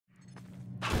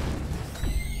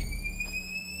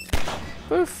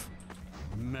Poof.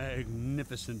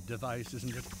 Magnificent device,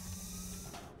 isn't it?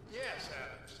 Yes,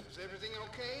 Alyx. Is everything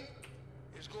okay?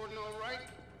 Is Gordon all right?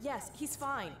 Yes, he's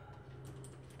fine.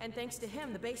 And thanks to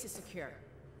him, the base is secure.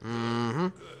 Mm-hmm.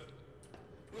 Good.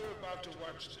 We're about to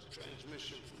watch the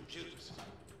transmission from Judith.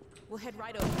 We'll head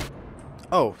right over.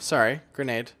 Oh, sorry.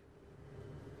 Grenade.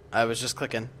 I was just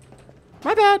clicking.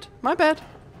 My bad. My bad.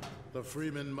 The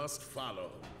Freeman must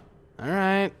follow.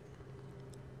 Alright.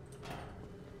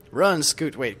 Run,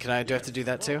 Scoot. Wait, do I have to do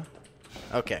that too?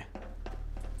 Okay.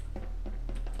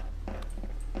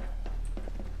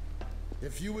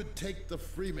 If you would take the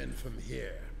Freeman from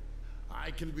here,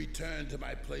 I can return to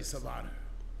my place of honor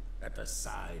at the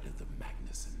side of the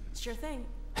Magnusson. Sure thing.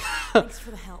 Thanks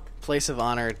for the help. Place of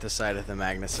honor at the side of the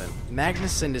Magnusson.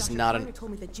 Magnusson is Dr. not Kleiner an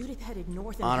told me that Judith headed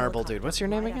north in a honorable helicopter dude. What's your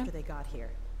name right again? After they got here.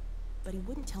 But he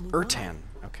wouldn't tell me Urtan.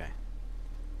 Okay.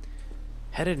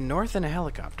 Headed north in a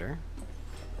helicopter.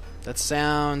 That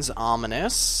sounds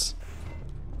ominous.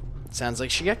 Sounds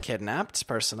like she got kidnapped,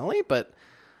 personally, but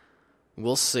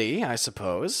we'll see, I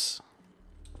suppose.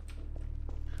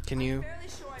 Can you... I'm fairly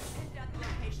sure I've pinned down the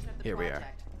location of the Here we are.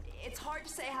 project. It's hard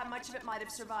to say how much of it might have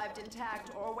survived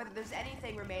intact or whether there's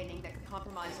anything remaining that could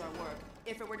compromise our work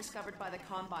if it were discovered by the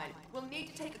Combine. We'll need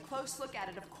to take a close look at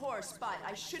it, of course, but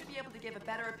I should be able to give a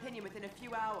better opinion within a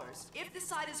few hours. If the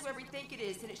site is where we think it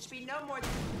is, then it should be no more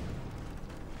than...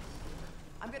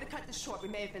 I'm gonna cut this short. We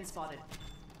may have been spotted.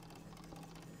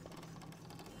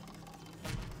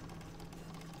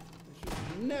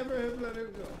 Never have let her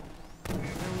go. There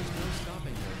was no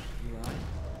stopping her, Eli.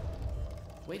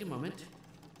 Wait a moment.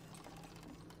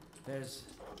 There's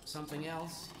something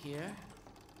else here.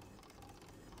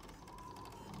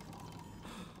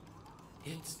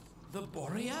 It's the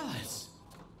Borealis.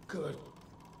 Good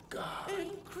God.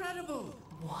 Incredible!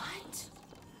 What?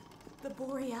 The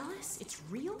Borealis? It's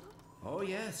real? Oh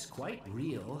yes, quite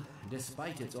real,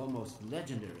 despite its almost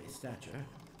legendary stature.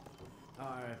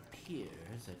 Our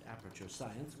peers at Aperture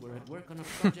Science were at work on a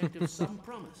project of some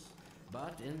promise,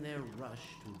 but in their rush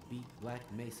to beat Black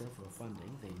Mesa for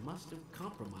funding, they must have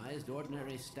compromised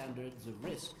ordinary standards of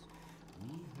risk.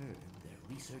 We heard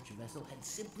their research vessel had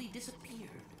simply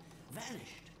disappeared,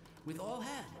 vanished, with all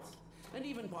hands, and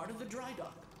even part of the dry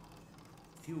dock.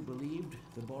 Few believed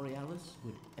the Borealis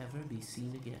would ever be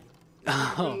seen again.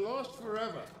 It's been lost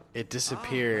forever. It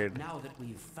disappeared Now that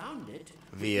we've found it,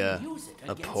 via we can use it a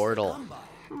against the portal.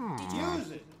 Combine. Use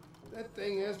it. That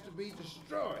thing has to be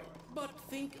destroyed. But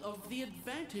think of the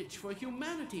advantage for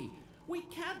humanity. We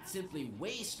can't simply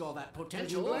waste all that Has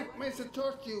potential. Black Mesa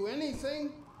taught you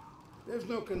anything? There's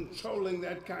no controlling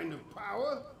that kind of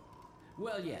power.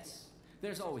 Well, yes.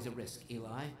 There's always a risk,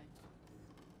 Eli.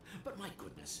 But my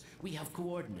goodness, we have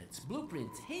coordinates,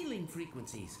 blueprints, hailing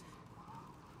frequencies.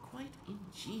 Quite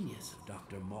ingenious of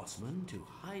Dr. Mossman to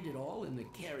hide it all in the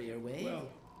carrier way. Well,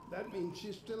 that means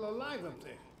she's still alive up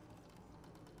there.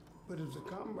 But if the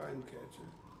Combine catch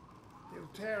her, they'll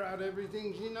tear out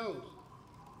everything she knows.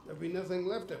 There'll be nothing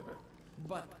left of her.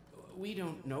 But we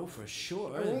don't know for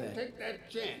sure I won't that... take that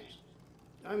chance.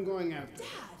 I'm going after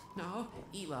her. Now,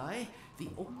 Eli, the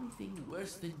only thing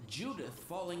worse than Judith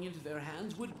falling into their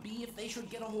hands would be if they should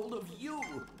get a hold of you.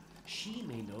 She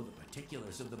may know the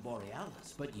particulars of the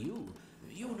Borealis, but you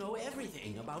know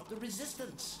everything about the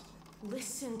Resistance.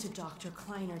 Listen to Dr.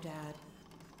 Kleiner, Dad.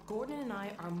 Gordon and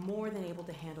I are more than able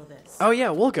to handle this. Oh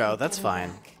yeah, we'll go. That's Get him fine.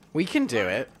 back. We can do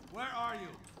it. Where are you?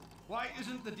 Why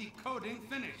isn't the decoding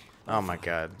finished? Oh my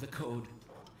god. The code.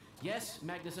 Yes,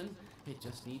 Magnusson, it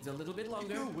just needs a little bit If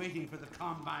longer. you're waiting for the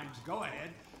Combine's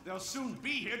go-ahead, they'll soon be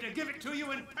here to give it to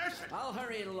you in person. I'll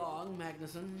hurry it along,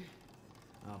 Magnusson.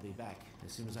 I'll be back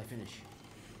as soon as I finish.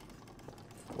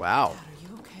 Wow. Dad, are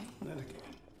you okay? Not again.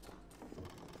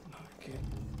 Not again.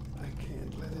 I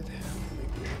can't let it happen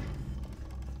again.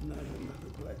 Not another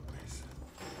Black Mesa.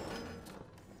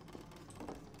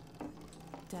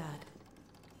 Dad,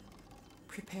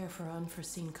 prepare for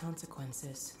unforeseen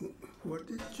consequences. What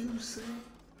did you say?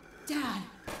 Dad!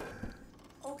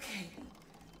 Okay.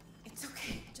 It's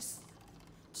okay. Just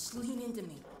lean into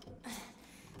me.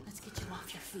 Let's get you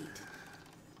off your feet.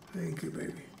 Thank you,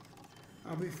 baby.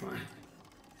 I'll be fine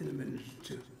in a minute or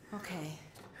two. Okay.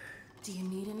 Do you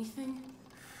need anything?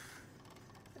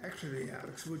 Actually,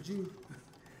 Alyx, would you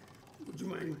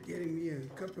mind getting me a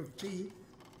cup of tea?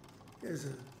 There's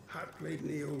a hot plate in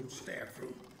the old staff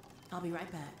room. I'll be right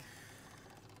back.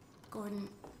 Gordon,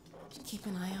 keep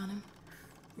an eye on him.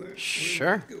 We're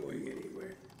Sure. not going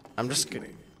anywhere. I'm just Thank you,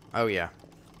 gonna... baby. Oh yeah.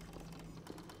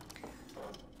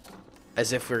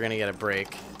 As if we're gonna get a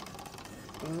break.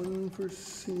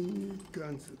 Unforeseen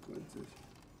consequences.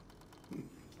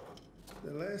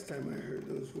 The last time I heard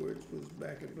those words was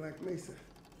back at Black Mesa.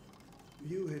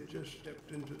 You had just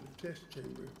stepped into the test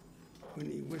chamber when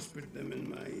he whispered them in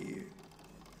my ear.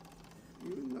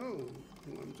 You know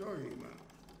who I'm talking about.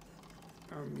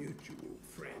 Our mutual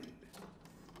friend.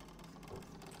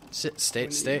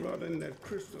 State. When he brought in that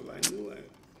crystal, I knew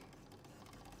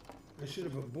I should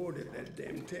have aborted that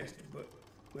damn test, but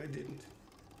I didn't.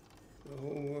 The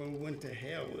whole world went to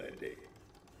hell that day.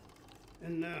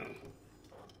 And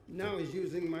now he's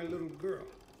using my little girl,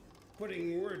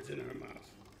 putting words in her mouth.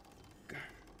 God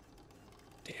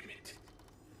damn it.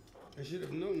 I should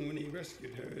have known when he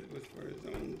rescued her it was for his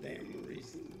own damn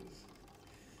reasons.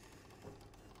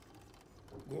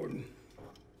 Gordon,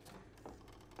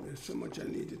 there's so much I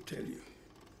need to tell you.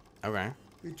 Okay.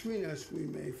 Between us, we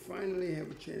may finally have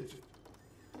a chance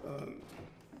of...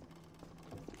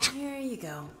 Here you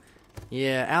go.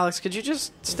 Yeah, Alex, could you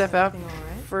just step out Everything all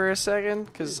right? for a second?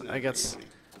 Because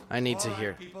I need to All right,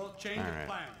 hear. people, change All of right.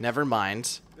 plan. Never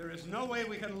mind. There is no way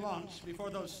we can launch before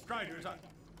those Striders are...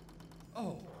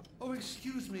 Oh,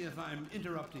 excuse me if I'm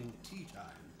interrupting tea time.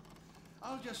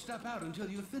 I'll just step out until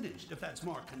you've finished, if that's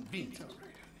more convenient.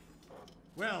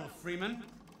 Well, Freeman,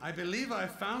 I believe I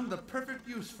found the perfect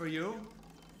use for you.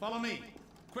 Follow me,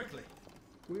 quickly.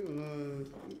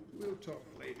 We'll talk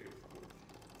later.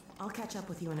 I'll catch up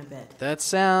with you in a bit. That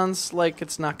sounds like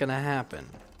it's not gonna happen.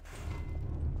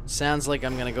 Sounds like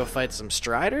I'm gonna go fight some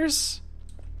Striders?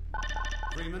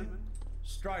 Freeman,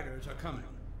 Striders are coming.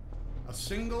 A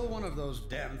single one of those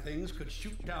damn things could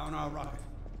shoot down our rocket.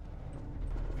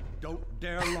 We don't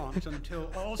dare launch until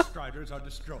all Striders are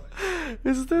destroyed.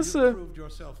 Is this You proved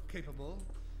yourself capable,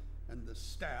 and the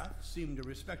staff seem to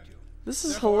respect you. This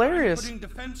is Therefore, hilarious. I'm putting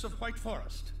defense of White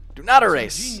Forest. Do not This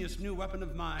erase. ingenious new weapon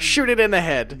of mine Shoot it in the in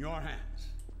head. your hands.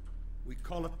 We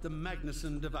call it the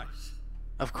Magnusson device.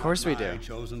 Of course we Not do. my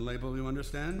chosen label, you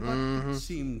understand, but it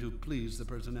seemed to please the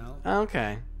personnel.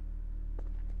 Okay.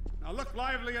 Now look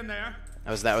lively in there.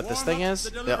 Oh, is that what this Warm thing up is? the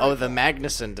The delivery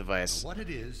Magnusson device. What it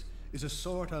is a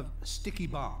sort of sticky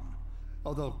bomb,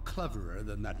 although cleverer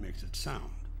than that makes it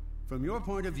sound. From your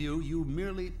point of view, you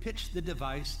merely pitch the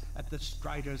device at the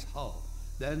Strider's hull,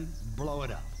 then blow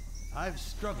it up. I've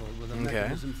struggled with a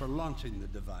mechanism for launching the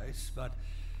device, but,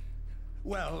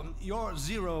 well, your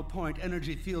zero-point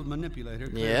energy field manipulator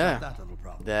clears up that little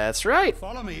problem. That's right.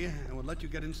 Follow me, and we'll let you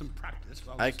get in some practice.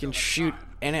 While we I still can have shoot time.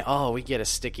 any. Oh, we get a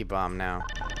sticky bomb now.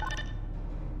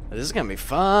 This is gonna be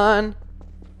fun.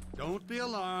 Don't be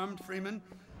alarmed, Freeman.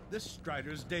 This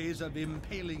Strider's days of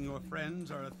impaling your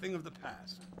friends are a thing of the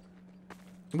past.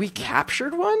 We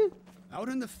captured one? Out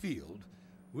in the field,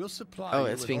 we'll supply Oh,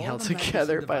 you it's with being all held the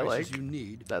together Magnusson by, devices like- you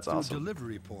need that's through awesome.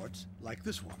 delivery ports like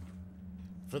this one.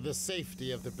 For the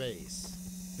safety of the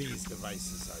base, these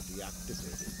devices are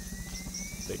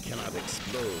deactivated. They cannot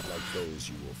explode like those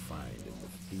you will find in the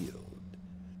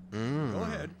field. Go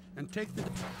ahead and take the...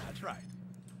 That's right.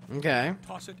 Okay.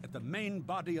 Toss it at the main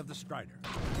body of the Strider.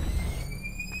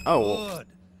 Oh, well, Good.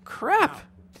 crap. Now,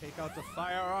 take out the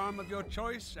firearm of your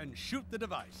choice and shoot the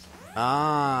device.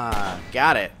 Ah,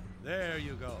 got it. There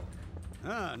you go.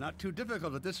 Not too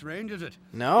difficult at this range, is it?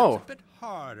 No. It's a bit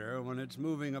harder when it's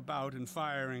moving about and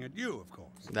firing at you, of course.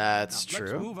 That's Now, true.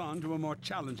 Let's move on to a more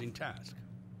challenging task.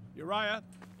 Uriah,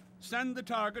 send the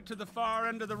target to the far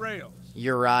end of the rails.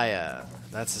 Uriah.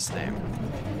 That's his name.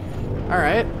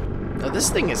 Alright. Oh,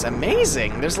 this thing is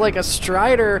amazing. There's like a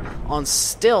Strider on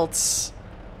stilts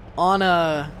on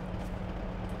a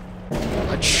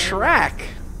track.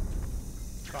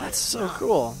 That's so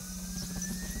cool.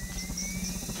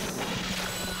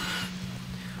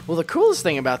 Well, the coolest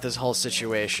thing about this whole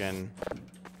situation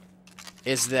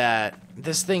is that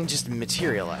this thing just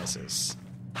materializes.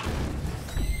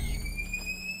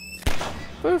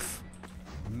 Poof.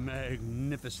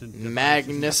 Magnificent.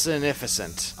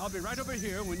 Magnificent. I'll be right over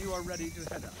here when you are ready to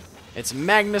head up. It's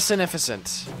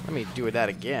magnificent. Let me do that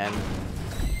again.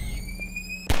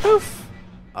 Poof.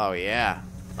 Oh, yeah.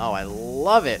 Oh, I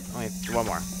love it. Let me do one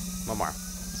more. One more.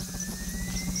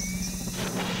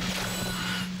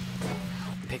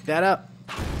 Pick that up.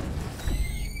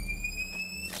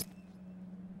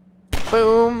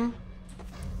 Boom.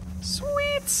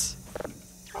 Sweet.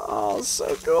 Oh,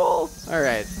 so cool. All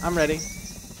right, I'm ready.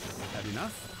 Had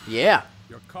enough? Yeah.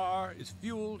 Your car is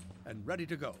fueled and ready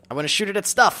to go. I want to shoot it at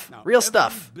stuff. Now, Real every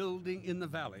stuff. building in the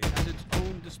valley has its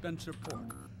own dispenser port,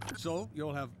 so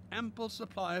you'll have ample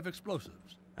supply of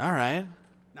explosives. All right.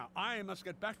 Now, I must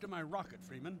get back to my rocket,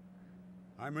 Freeman.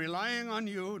 I'm relying on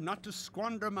you not to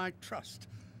squander my trust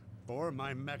or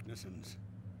my Magnussons.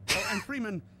 Oh, and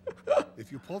Freeman,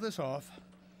 if you pull this off,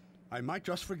 I might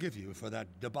just forgive you for that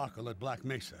debacle at Black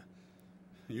Mesa.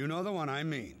 You know the one I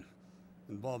mean.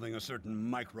 involving a certain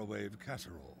microwave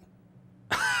casserole.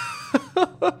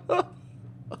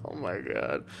 Oh my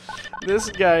god. This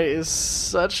guy is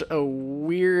such a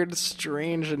weird,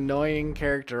 strange, annoying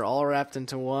character all wrapped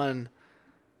into one.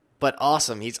 But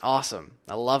awesome. He's awesome.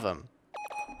 I love him.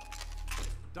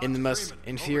 In the most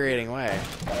infuriating way.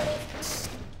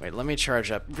 Wait, let me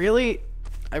charge up. Really?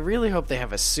 I really hope they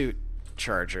have a suit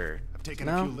charger. I've taken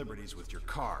No? a few liberties with your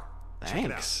car. Thanks. Check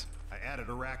it out. I added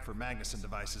a rack for Magnusson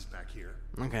devices back here.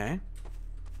 Okay.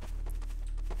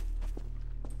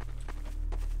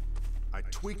 I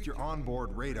tweaked your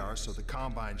onboard radar so the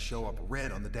combines show up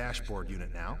red on the dashboard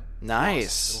unit now.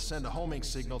 Nice. It'll send a homing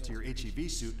signal to your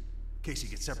HEV suit in case you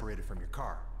get separated from your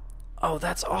car. Oh,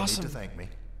 that's You need awesome. to thank me.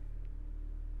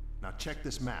 Now check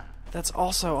this map. That's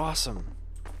also awesome.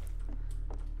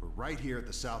 We're right here at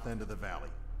the south end of the valley.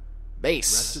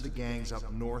 Base. Rest of the gang's up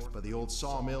north by the old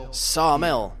sawmill.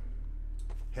 Sawmill.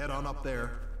 Head on up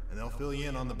there, and they'll fill you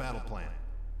in on the battle plan.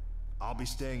 I'll be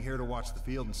staying here to watch the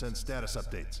field and send status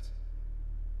updates.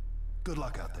 Good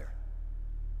luck out there.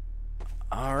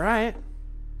 All right.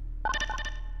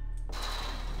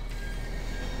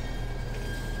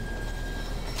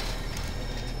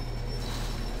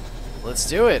 Let's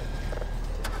do it.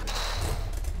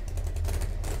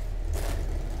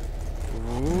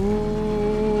 Ooh.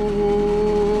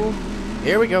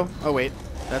 Here we go. Oh wait,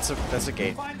 that's a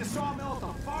gate. Find the sawmill at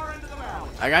the far end of the valley.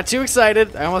 I got too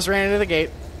excited. I almost ran into the gate.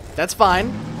 That's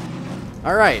fine.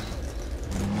 All right.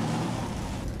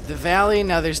 The valley.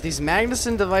 Now there's these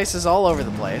Magnusson devices all over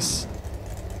the place.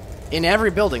 In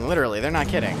every building, literally. They're not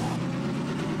kidding.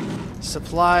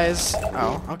 Supplies.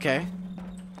 Oh, okay.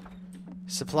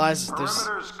 Supplies. There's.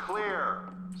 Perimeter's clear.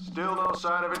 Still no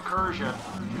sign of incursion.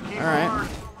 Keep All right. alert.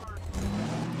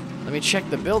 Let me check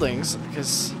the buildings,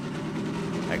 because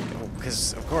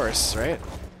of course, right?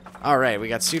 All right, we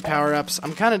got suit power-ups.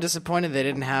 I'm kind of disappointed they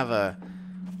didn't have a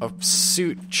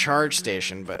suit charge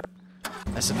station, but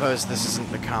I suppose this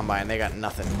isn't the Combine. They got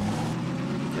nothing.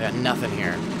 They got nothing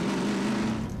here.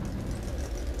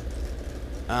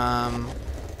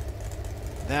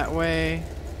 That way,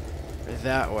 or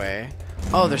that way.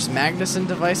 Oh, there's Magnusson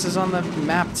devices on the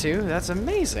map too? That's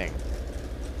amazing.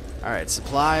 Alright,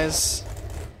 supplies.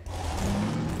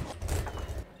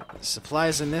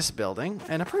 Supplies in this building.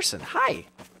 And a person. Hi!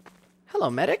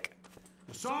 Hello, medic.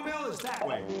 The sawmill is that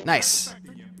way. Nice.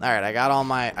 Alright, I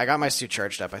got my suit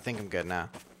charged up. I think I'm good now.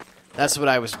 That's what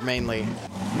I was mainly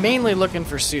looking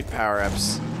for, suit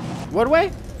power-ups. What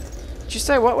way? Did you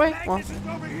say what way? Well, Magnuson's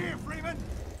over here, Freeman.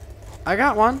 I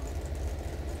got one.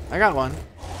 I got one.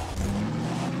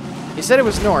 He said it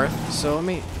was north, so let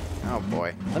me... Oh,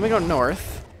 boy. Let me go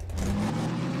north.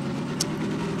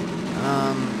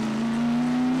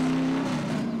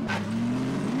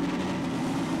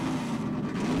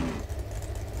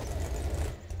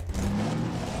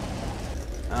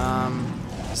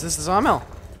 Is this the sawmill?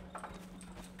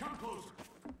 Come closer.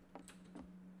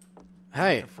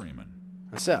 Hey, Freeman.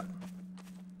 what's up?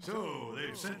 So,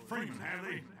 they've sent Freeman, have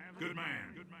they? Good man.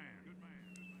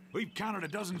 We've counted a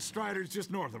dozen Striders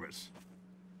just north of us.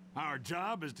 Our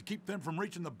job is to keep them from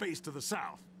reaching the base to the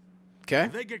south. Okay.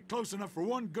 If they get close enough for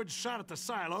one good shot at the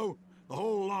silo, the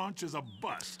whole launch is a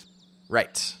bust.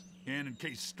 Right. And in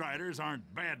case Striders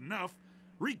aren't bad enough,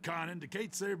 recon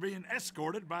indicates they're being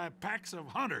escorted by packs of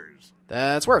hunters.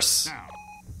 That's worse. Now,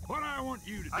 what I want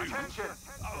you to do... Attention.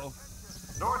 Uh-oh.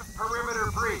 North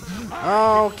perimeter breach.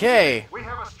 Okay. We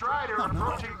have a Strider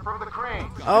approaching from the crane.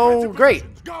 Oh,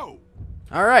 great. Go!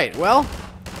 All right, well,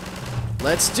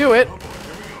 let's do it. Oh boy,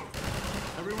 here we go.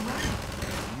 Everyone ready?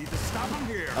 We need to stop him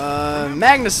here.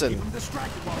 Magnusson. Keep him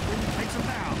distracted while Freeman takes him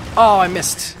down. Oh, I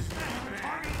missed.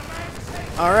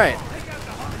 All right.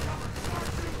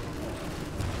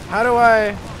 How do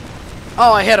I...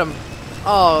 Oh, I hit him.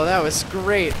 Oh, that was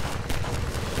great.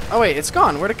 Oh, wait, it's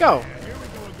gone. Where'd it go? Here we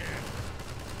go again.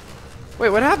 Wait,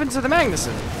 what happened to the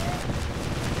Magnusson?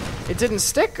 It didn't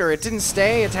stick, or it didn't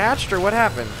stay attached, or what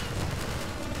happened?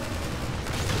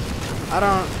 I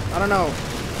don't know.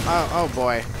 Oh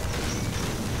boy.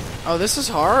 Oh, this is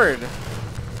hard.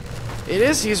 It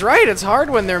is, he's right, it's hard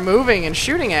when they're moving and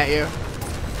shooting at you.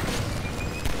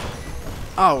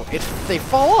 Oh, they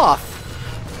fall off.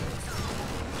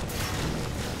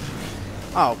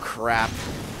 Oh, crap.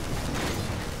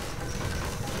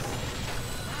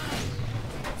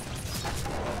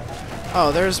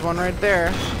 Oh, there's one right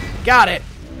there. Got it!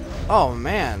 Oh,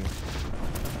 man.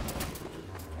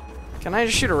 Can I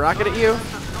just shoot a rocket at you?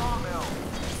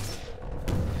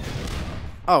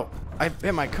 Oh, I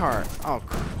hit my car. Oh,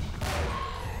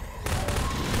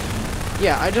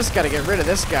 yeah, I just gotta get rid of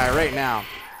this guy right now.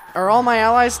 Are all my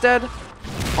allies dead?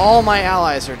 All my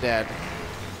allies are dead.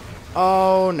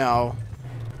 Oh, no.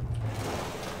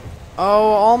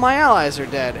 Oh, all my allies are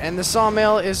dead, and the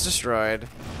sawmill is destroyed.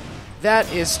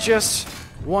 That is just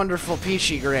wonderful,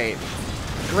 peachy great.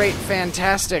 Great,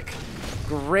 fantastic.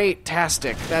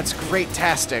 Great-tastic. That's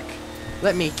great-tastic.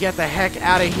 Let me get the heck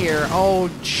out of here. Oh,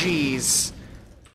 jeez.